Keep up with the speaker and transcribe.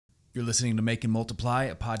You're listening to Make and Multiply,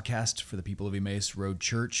 a podcast for the people of Emmaus Road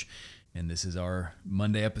Church, and this is our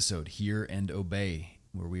Monday episode, Hear and Obey,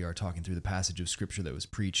 where we are talking through the passage of Scripture that was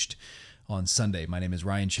preached on Sunday. My name is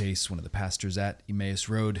Ryan Chase, one of the pastors at Emmaus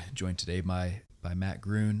Road, joined today by Matt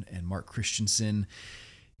Gruen and Mark Christensen.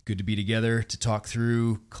 Good to be together to talk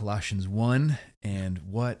through Colossians 1, and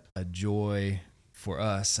what a joy for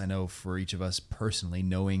us, I know for each of us personally,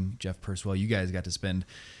 knowing Jeff Purswell. You guys got to spend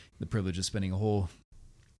the privilege of spending a whole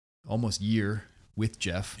almost year with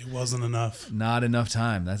Jeff. It wasn't enough. Not enough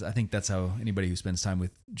time. I think that's how anybody who spends time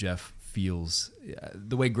with Jeff feels.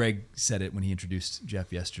 The way Greg said it when he introduced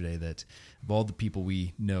Jeff yesterday, that of all the people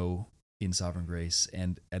we know in Sovereign Grace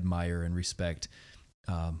and admire and respect,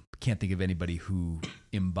 can't think of anybody who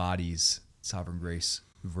embodies Sovereign Grace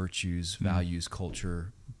virtues, values,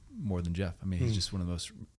 culture more than Jeff. I mean, he's just one of the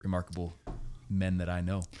most remarkable men that I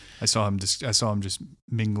know. I saw him just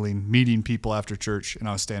mingling, meeting people after church, and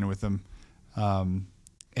I was standing with him. And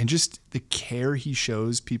just the care he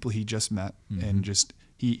shows people he just met, and just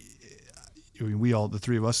we all, the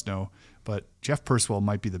three of us know, but Jeff Purswell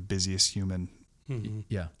might be the busiest human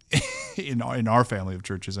Yeah. in our family of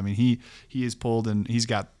churches. I mean, he is pulled, and he's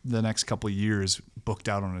got the next couple of years booked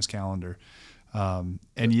out on his calendar. And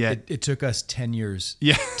yet it took us 10 years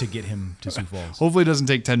to get him to Sioux Falls. Hopefully it doesn't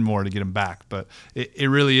take 10 more to get him back, but it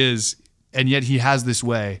really is. And yet he has this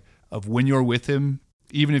way of, when you're with him,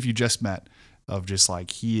 even if you just met, of just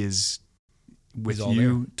like, he is with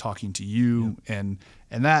you, talking to you. And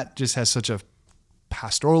that just has such a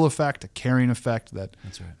pastoral effect, a caring effect, that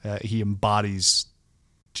That's right. He embodies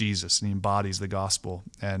Jesus, and he embodies the gospel.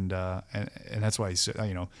 And that's why he's,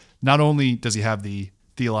 not only does he have the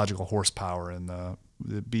theological horsepower and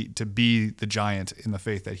to be the giant in the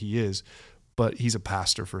faith that he is, but he's a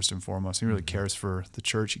pastor first and foremost. He really cares for the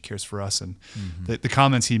church. He cares for us. And the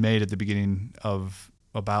comments he made at the beginning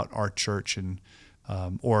about our church, and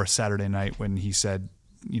or Saturday night when he said,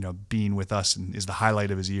 being with us and is the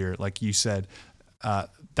highlight of his year. Like you said,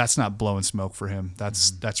 that's not blowing smoke for him.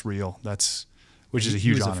 That's real. Which is a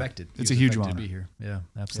huge honor. Affected. It's a huge honor to be here. Yeah,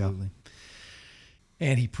 absolutely. Yeah.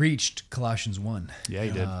 And he preached Colossians 1. Yeah, he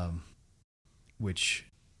did. Which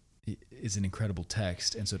is an incredible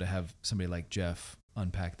text. And so to have somebody like Jeff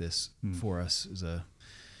unpack this for us is a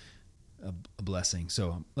blessing.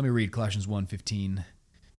 So let me read Colossians 1:15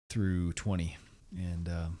 through 20 and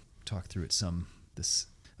talk through it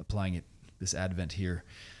applying it this Advent here.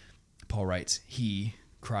 Paul writes, "He,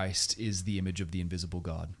 Christ, is the image of the invisible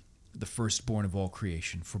God, the firstborn of all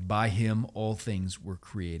creation. For by him all things were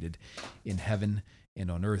created, in heaven and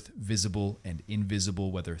on earth, visible and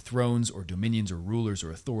invisible, whether thrones or dominions or rulers or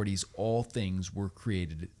authorities, all things were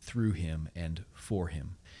created through him and for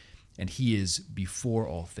him. And he is before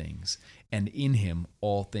all things, and in him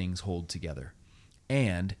all things hold together.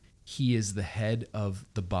 And he is the head of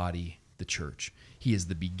the body, the church. He is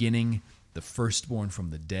the beginning, the firstborn from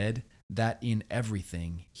the dead, that in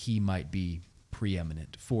everything he might be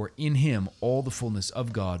preeminent. For in him all the fullness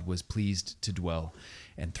of God was pleased to dwell,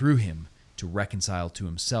 and through him to reconcile to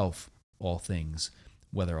himself all things,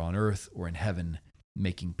 whether on earth or in heaven,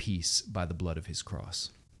 making peace by the blood of his cross."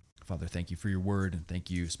 Father, thank you for your word, and thank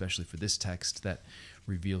you especially for this text that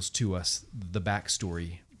reveals to us the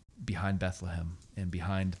backstory behind Bethlehem and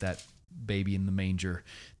behind that baby in the manger,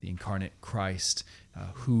 the incarnate Christ,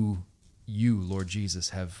 who you, Lord Jesus,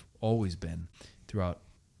 have always been throughout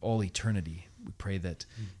all eternity. We pray that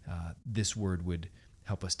this word would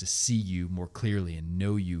help us to see you more clearly and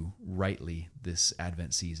know you rightly this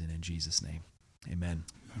Advent season, in Jesus' name. Amen.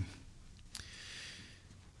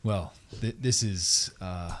 Well, this is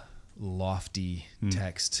a lofty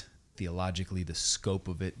text theologically, the scope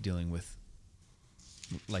of it dealing with,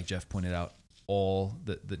 like Jeff pointed out, all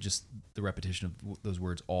just the repetition of those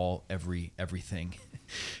words, all, everything.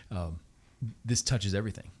 This touches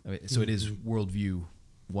everything. I mean, so it is worldview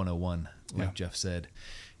 101, like Jeff said.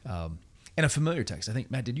 And a familiar text. I think,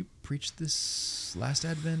 Matt, did you preach this last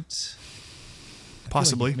Advent?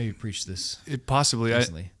 Possibly. Like maybe preached this. Possibly.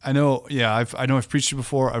 I know. Yeah, I know I've preached it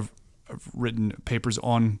before. I've written papers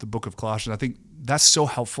on the book of Colossians. I think that's so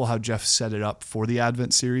helpful how Jeff set it up for the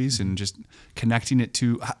Advent series, and just connecting it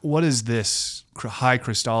to what is this high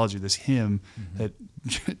Christology, this hymn that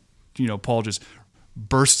Paul just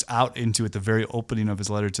bursts out into at the very opening of his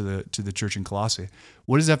letter to the church in Colossae.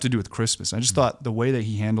 What does it have to do with Christmas? And I just thought the way that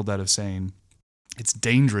he handled that, of saying it's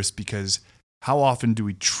dangerous because how often do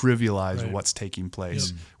we trivialize what's taking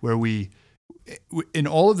place? Where in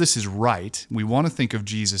all of this is right. We want to think of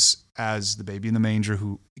Jesus as the baby in the manger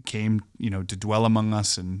who came, to dwell among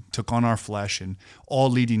us and took on our flesh, and all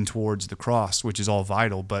leading towards the cross, which is all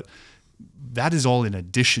vital. But that is all in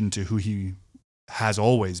addition to who he has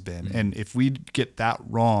always been. Mm-hmm. And if we get that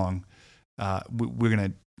wrong, we're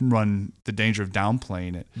going to run the danger of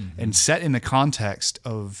downplaying it. Mm-hmm. And set in the context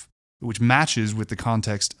of, which matches with the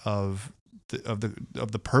context of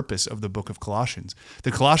the purpose of the book of Colossians.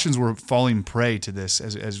 The Colossians were falling prey to this,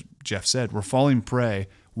 as Jeff said. We're falling prey.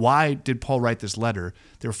 Why did Paul write this letter?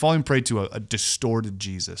 They were falling prey to a distorted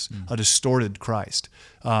Jesus, a distorted Christ.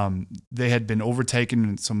 They had been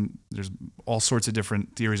overtaken in there's all sorts of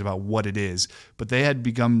different theories about what it is, but they had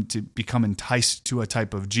begun to become enticed to a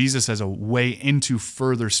type of Jesus as a way into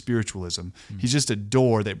further spiritualism. He's just a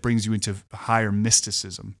door that brings you into higher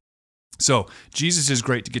mysticism. So Jesus is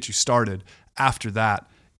great to get you started. After that,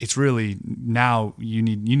 it's really now you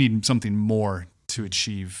need something more to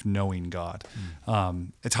achieve knowing God.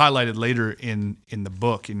 It's highlighted later in the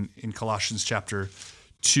book in Colossians chapter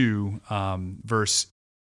 2, verse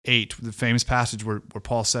 8, the famous passage where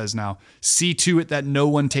Paul says, now, see to it that no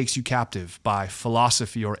one takes you captive by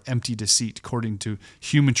philosophy or empty deceit, according to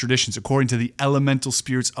human traditions, according to the elemental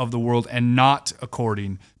spirits of the world, and not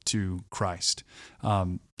according to Christ.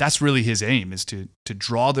 That's really his aim, is to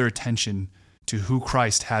draw their attention to who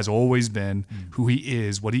Christ has always been, who he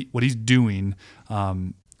is, what he's doing.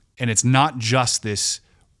 And it's not just this,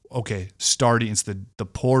 starting, it's the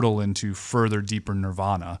portal into further, deeper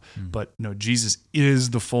nirvana. But no, Jesus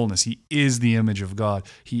is the fullness. He is the image of God.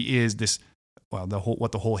 He is this, what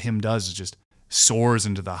the whole hymn does is just soars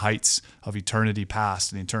into the heights of eternity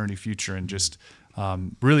past and eternity future, and just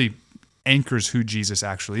really anchors who Jesus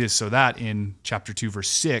actually is. So that in chapter 2, verse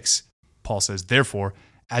 6, Paul says, therefore,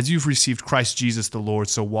 as you've received Christ Jesus the Lord,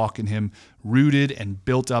 so walk in him, rooted and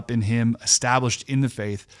built up in him, established in the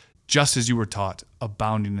faith, just as you were taught,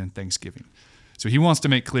 abounding in thanksgiving. So he wants to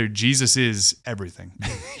make clear Jesus is everything.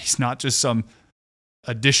 He's not just some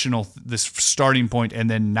additional, this starting point, and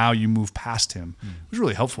then now you move past him. It was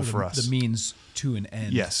really helpful for us. The means to an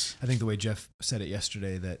end. Yes. I think the way Jeff said it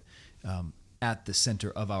yesterday, that at the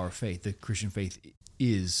center of our faith, the Christian faith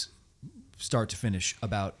is start to finish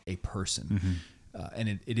about a person.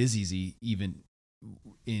 And it is easy, even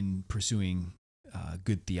in pursuing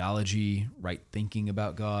good theology, right thinking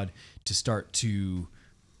about God, to start to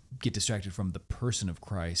get distracted from the person of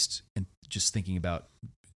Christ and just thinking about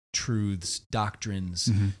truths,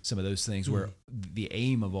 doctrines, some of those things, where the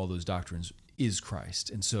aim of all those doctrines is Christ.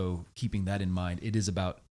 And so keeping that in mind, it is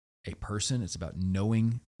about a person. It's about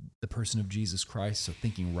knowing the person of Jesus Christ, so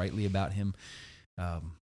thinking rightly about him.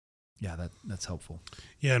 That's helpful.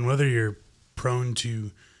 Yeah, and whether you're prone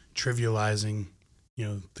to trivializing,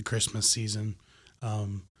 the Christmas season,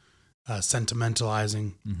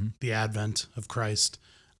 sentimentalizing the advent of Christ,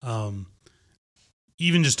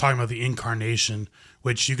 even just talking about the incarnation,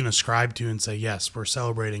 which you can ascribe to and say, yes, we're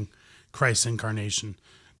celebrating Christ's incarnation.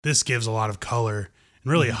 This gives a lot of color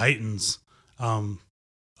and really heightens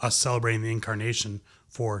us celebrating the incarnation,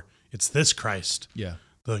 for it's this Christ,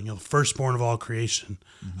 the firstborn of all creation,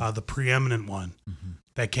 the preeminent one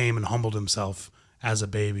that came and humbled himself as a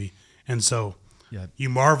baby. And so you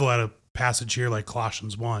marvel at a passage here like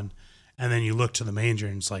Colossians 1, and then you look to the manger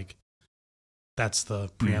and it's like, that's the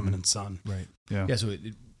preeminent son. Right. Yeah. So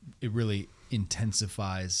it really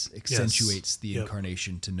intensifies, accentuates the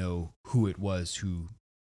incarnation to know who it was who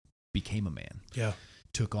became a man. Yeah.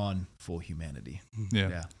 Took on full humanity.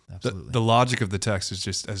 Yeah. Absolutely. The logic of the text is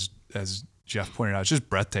just, as Jeff pointed out, it's just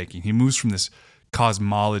breathtaking. He moves from this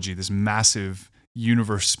cosmology, this massive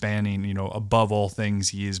universe spanning, above all things,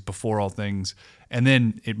 he is before all things. And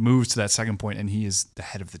then it moves to that second point, and he is the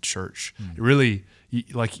head of the church. It really,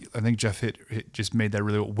 like I think Jeff just made that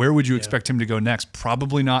really, where would you expect him to go next?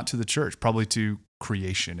 Probably not to the church, probably to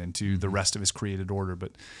creation and to the rest of his created order.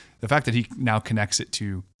 But the fact that he now connects it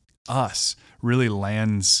to us really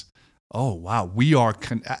lands, oh wow, we are,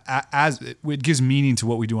 it gives meaning to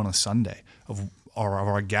what we do on a Sunday, of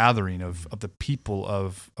our gathering of the people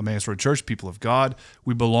of Emmaus Road Church, people of God.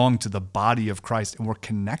 We belong to the body of Christ, and we're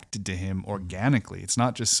connected to him organically. It's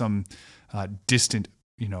not just some distant,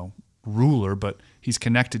 ruler, but he's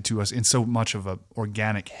connected to us in so much of an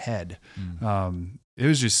organic head. It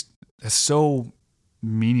was just so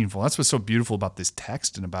meaningful. That's what's so beautiful about this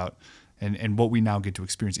text, and what we now get to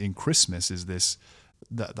experience in Christmas is this,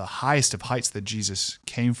 the highest of heights that Jesus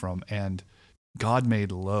came from, and God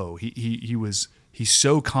made low. He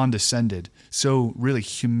so condescended, so really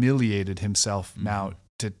humiliated himself now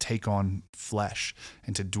to take on flesh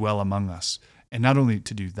and to dwell among us. And not only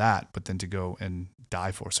to do that, but then to go and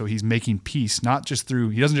die for. So he's making peace, not just through,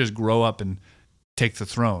 he doesn't just grow up and take the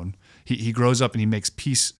throne. He grows up and he makes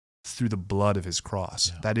peace through the blood of his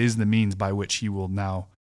cross. Yeah. That is the means by which he will now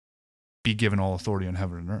be given all authority on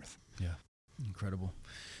heaven and earth. Yeah. Incredible.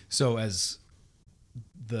 So as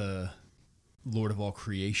the Lord of all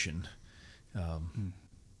creation,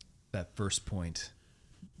 that first point,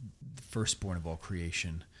 the firstborn of all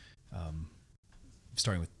creation,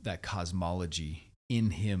 starting with that cosmology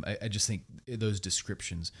in him, I just think those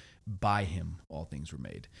descriptions, by him all things were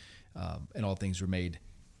made, and all things were made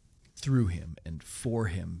through him and for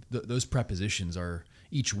him. Those prepositions are,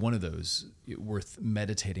 each one of those, worth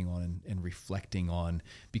meditating on and reflecting on,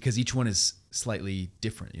 because each one is slightly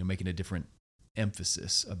different, making a different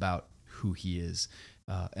emphasis about who he is.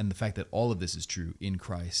 And the fact that all of this is true in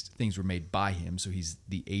Christ, things were made by him, so he's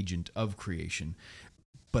the agent of creation.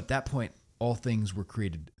 But that point, all things were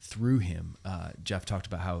created through him. Jeff talked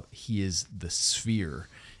about how he is the sphere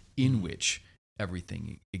in which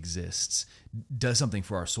everything exists. Does something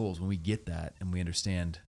for our souls when we get that and we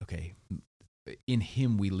understand, okay, in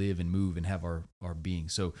him we live and move and have our being.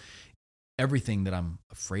 So everything that I'm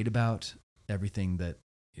afraid about, everything that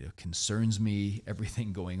concerns me,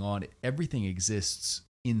 everything going on, everything exists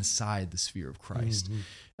inside the sphere of Christ.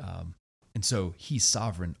 And so he's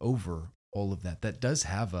sovereign over all of that. That does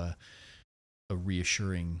have a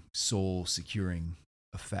reassuring, soul securing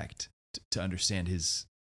effect to understand his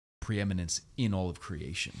preeminence in all of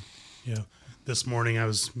creation. Yeah. This morning I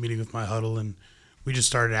was meeting with my huddle, and we just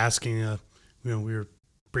started asking, we were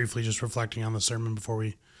briefly just reflecting on the sermon before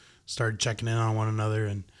we started checking in on one another,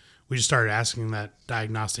 and we just started asking that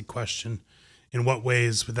diagnostic question: in what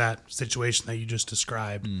ways, with that situation that you just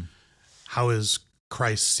described, how is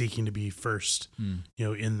Christ seeking to be first,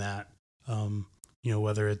 in that,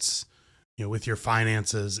 whether it's, with your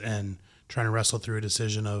finances and trying to wrestle through a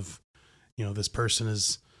decision of, this person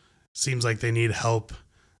seems like they need help.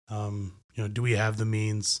 Do we have the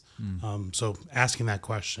means? So asking that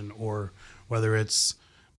question, or whether it's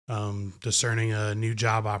discerning a new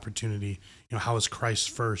job opportunity, how is Christ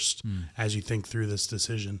first as you think through this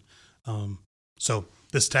decision? So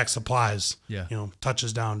this text applies,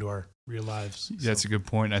 touches down to our real lives. Yeah, that's a good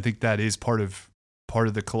point. I think that is part of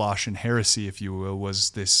the Colossian heresy, if you will, was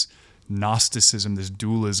this Gnosticism, this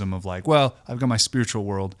dualism of like, well, I've got my spiritual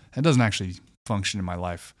world, and it doesn't actually function in my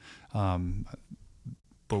life.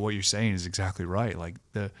 But what you're saying is exactly right. Like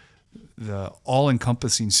the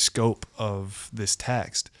all-encompassing scope of this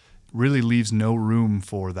text really leaves no room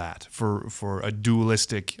for that, for a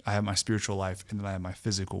dualistic, I have my spiritual life and then I have my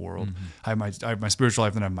physical world. I have my spiritual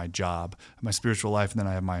life and then I have my job. I have my spiritual life and then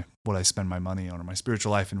I have what I spend my money on, or my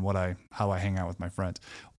spiritual life and how I hang out with my friends.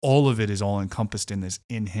 All of it is all encompassed in this,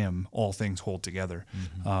 in him, all things hold together.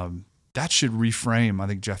 That should reframe, I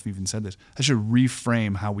think Jeff even said this, that should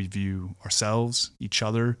reframe how we view ourselves, each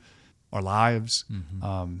other, our lives.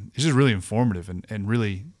 It's just really informative and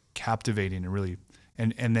really captivating, and really,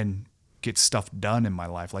 and then get stuff done in my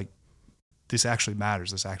life. Like, this actually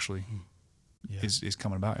matters. This actually is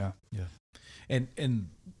coming about. Yeah. And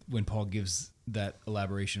when Paul gives that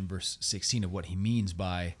elaboration, verse 16, of what he means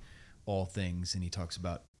by all things, and he talks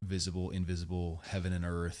about visible, invisible, heaven and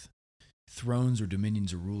earth, thrones or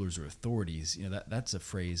dominions or rulers or authorities, that's a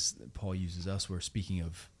phrase that Paul uses elsewhere, speaking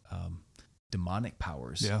of demonic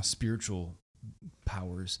powers, spiritual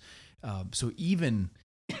powers. So even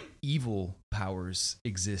evil powers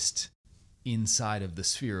exist inside of the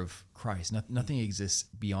sphere of Christ. Nothing exists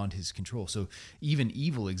beyond his control. So even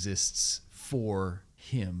evil exists for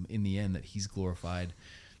him in the end, that he's glorified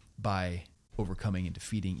by overcoming and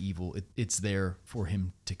defeating evil. It's there for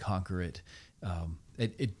him to conquer it.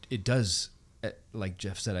 It does, like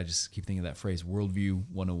Jeff said, I just keep thinking of that phrase, worldview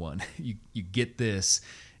 101. You get this,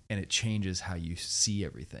 and it changes how you see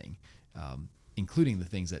everything, including the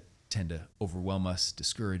things that tend to overwhelm us,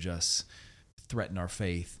 discourage us, threaten our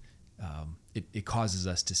faith. It causes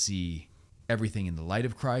us to see everything in the light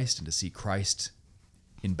of Christ, and to see Christ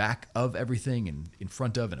in back of everything and in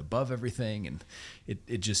front of and above everything. And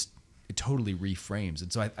it totally reframes.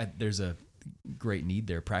 And so there's a great need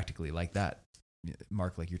there practically, like that,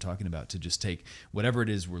 Mark, like you're talking about, to just take whatever it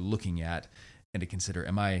is we're looking at and to consider,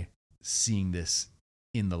 am I seeing this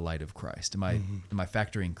in the light of Christ? Am I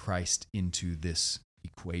factoring Christ into this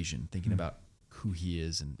equation, thinking about who he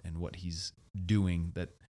is and what he's doing, that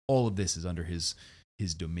all of this is under his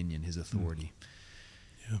dominion, his authority.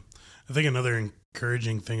 Yeah. I think another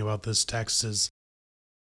encouraging thing about this text is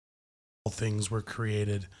all things were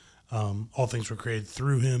created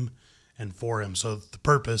through him and for him. So the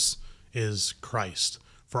purpose is Christ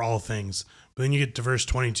for all things. But then you get to verse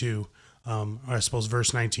 22, or I suppose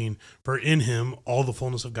verse 19, for in him all the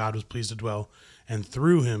fullness of God was pleased to dwell, and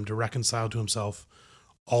through him to reconcile to himself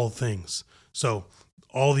all things. So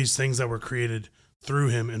all these things that were created through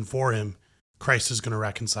him and for him, Christ is going to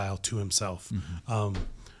reconcile to himself.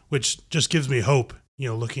 which just gives me hope,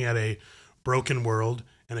 looking at a broken world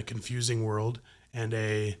and a confusing world and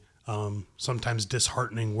a sometimes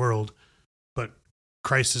disheartening world. But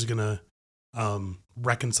Christ is going to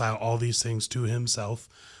reconcile all these things to himself.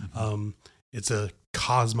 It's a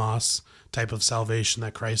cosmos type of salvation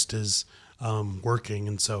that Christ is working.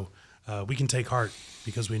 And so we can take heart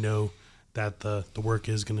because we know that the work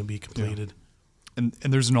is going to be completed. Yeah.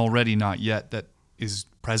 And there's an already not yet that is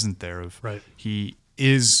present there of right.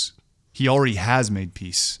 He already has made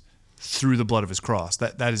peace through the blood of his cross.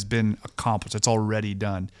 That has been accomplished. It's already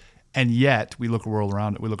done. And yet we look at the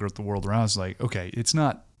world around us like, okay, it's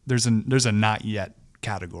not, there's a not yet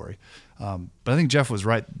category. But I think Jeff was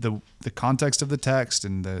right. The context of the text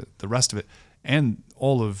and the rest of it and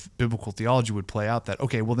all of biblical theology would play out that,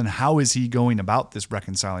 okay, well then how is he going about this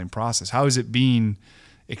reconciling process? How is it being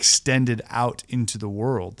extended out into the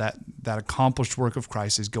world? That accomplished work of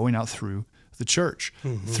Christ is going out through the church,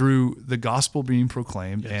 through the gospel being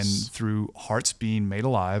proclaimed, yes. and through hearts being made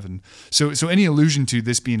alive. And so any allusion to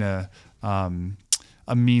this being a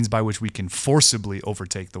means by which we can forcibly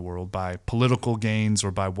overtake the world by political gains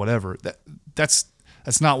or by whatever, that's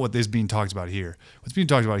not what is being talked about here. What's being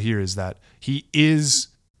talked about here is that he is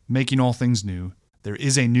making all things new. There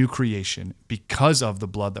is a new creation because of the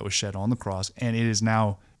blood that was shed on the cross, and it is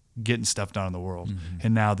now getting stuff done in the world.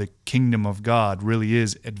 And now the kingdom of God really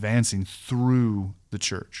is advancing through the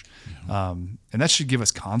church. And that should give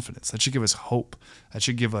us confidence. That should give us hope. That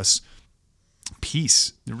should give us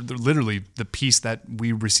peace, literally the peace that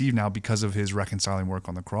we receive now because of his reconciling work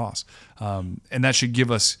on the cross. And that should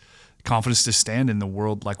give us confidence to stand in the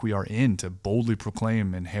world like we are in, to boldly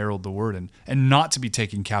proclaim and herald the word, and not to be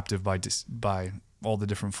taken captive by all the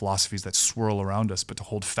different philosophies that swirl around us, but to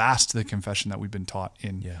hold fast to the confession that we've been taught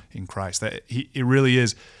in Christ. That it really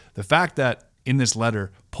is the fact that in this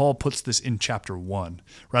letter, Paul puts this in chapter 1,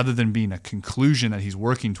 rather than being a conclusion that he's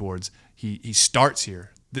working towards. He starts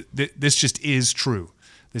here. This just is true.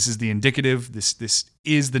 This is the indicative. This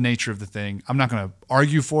is the nature of the thing. I'm not going to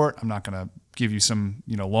argue for it. I'm not going to give you some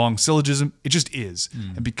long syllogism. It just is.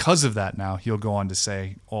 And because of that, now he'll go on to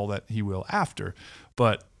say all that he will after.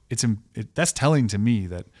 But that's telling to me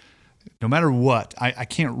that no matter what,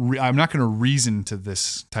 I'm not going to reason to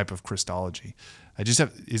this type of Christology. I just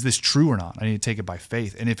is this true or not? I need to take it by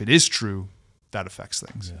faith. And if it is true, that affects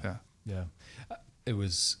things. Yeah. It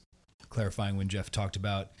was clarifying when Jeff talked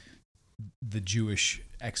about the Jewish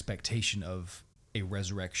expectation of a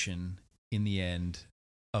resurrection in the end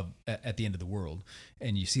at the end of the world.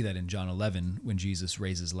 And you see that in John 11, when Jesus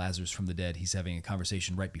raises Lazarus from the dead. He's having a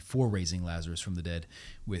conversation right before raising Lazarus from the dead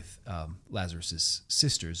with Lazarus's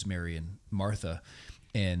sisters, Mary and Martha.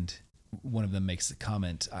 And one of them makes the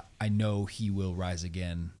comment, I know he will rise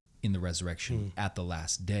again in the resurrection at the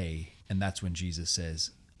last day. And that's when Jesus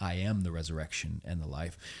says, I am the resurrection and the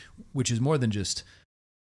life, which is more than just,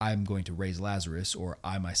 I'm going to raise Lazarus, or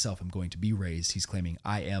I myself am going to be raised. He's claiming,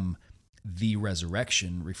 I am the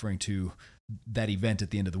resurrection, referring to that event at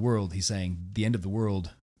the end of the world. He's saying the end of the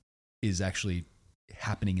world is actually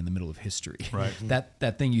happening in the middle of history. Right.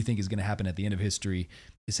 That thing you think is going to happen at the end of history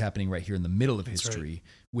is happening right here in the middle of That's history, right.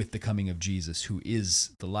 with the coming of Jesus, who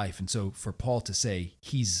is the life. And so for Paul to say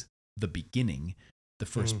he's the beginning, the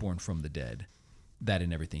firstborn from the dead, that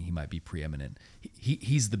in everything he might be preeminent.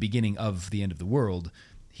 He's the beginning of the end of the world.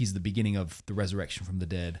 He's the beginning of the resurrection from the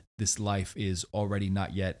dead. This life is already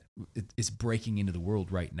not yet, it's breaking into the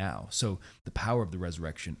world right now. So the power of the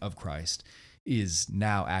resurrection of Christ is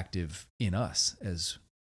now active in us as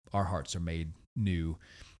our hearts are made new.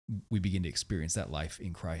 We begin to experience that life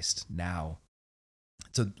in Christ now.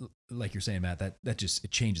 So like you're saying, Matt, that just,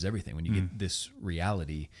 it changes everything when you get this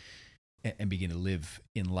reality and begin to live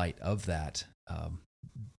in light of that.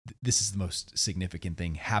 This is the most significant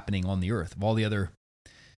thing happening on the earth. Of all the other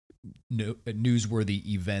newsworthy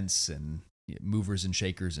events and movers and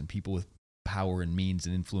shakers and people with power and means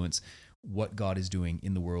and influence, what God is doing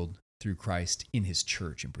in the world through Christ in his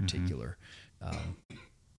church in particular,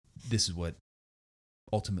 this is what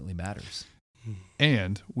ultimately matters.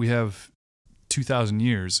 And we have 2,000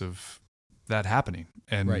 years of that happening.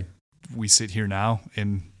 And we sit here now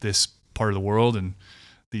in this part of the world and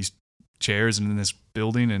these chairs and in this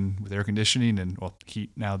building and with air conditioning and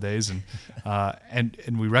heat nowadays, and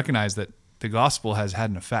we recognize that the gospel has had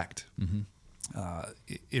an effect.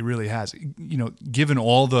 It really has. Given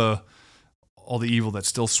all the evil that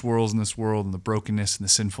still swirls in this world and the brokenness and the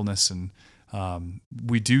sinfulness, and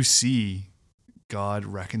we do see God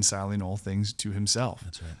reconciling all things to himself.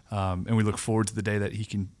 That's right. And we look forward to the day that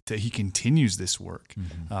he continues this work,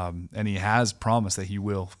 and he has promised that he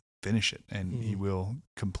will finish it, and he will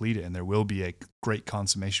complete it, and there will be a great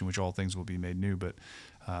consummation, which all things will be made new. But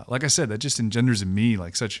like I said, that just engenders in me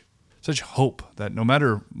like such hope that no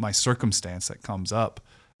matter my circumstance that comes up,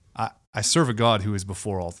 I serve a God who is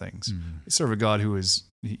before all things. Mm-hmm. I serve a God who is,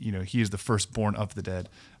 he is the firstborn of the dead.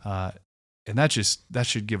 And that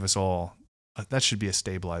should give us all, that should be a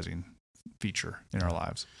stabilizing feature in our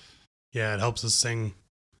lives. Yeah, it helps us sing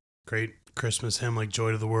great Christmas hymn like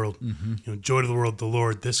Joy to the World. Mm-hmm. Joy to the world, the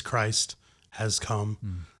Lord, this Christ has come.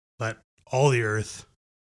 Mm-hmm. Let all the earth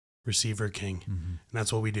receive her King. Mm-hmm. And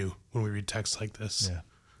that's what we do when we read texts like this. Yeah,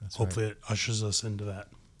 that's Hopefully it ushers us into that.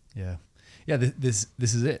 Yeah. Yeah, this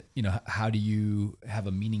is it. How do you have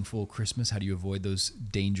a meaningful Christmas? How do you avoid those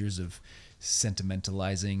dangers of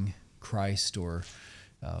sentimentalizing Christ, or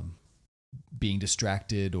being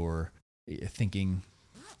distracted, or thinking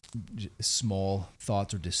small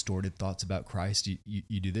thoughts or distorted thoughts about Christ?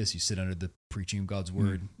 You do this. You sit under the preaching of God's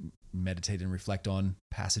word, meditate and reflect on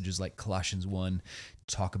passages like Colossians 1,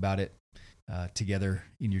 talk about it together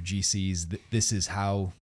in your GCs. This is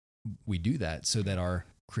how we do that, so that our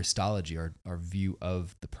Christology, our view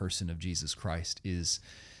of the person of Jesus Christ, is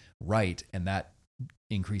right, and that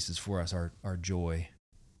increases for us our joy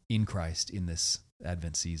in Christ in this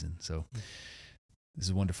Advent season. So this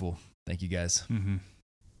is wonderful. Thank you, guys. Mm-hmm.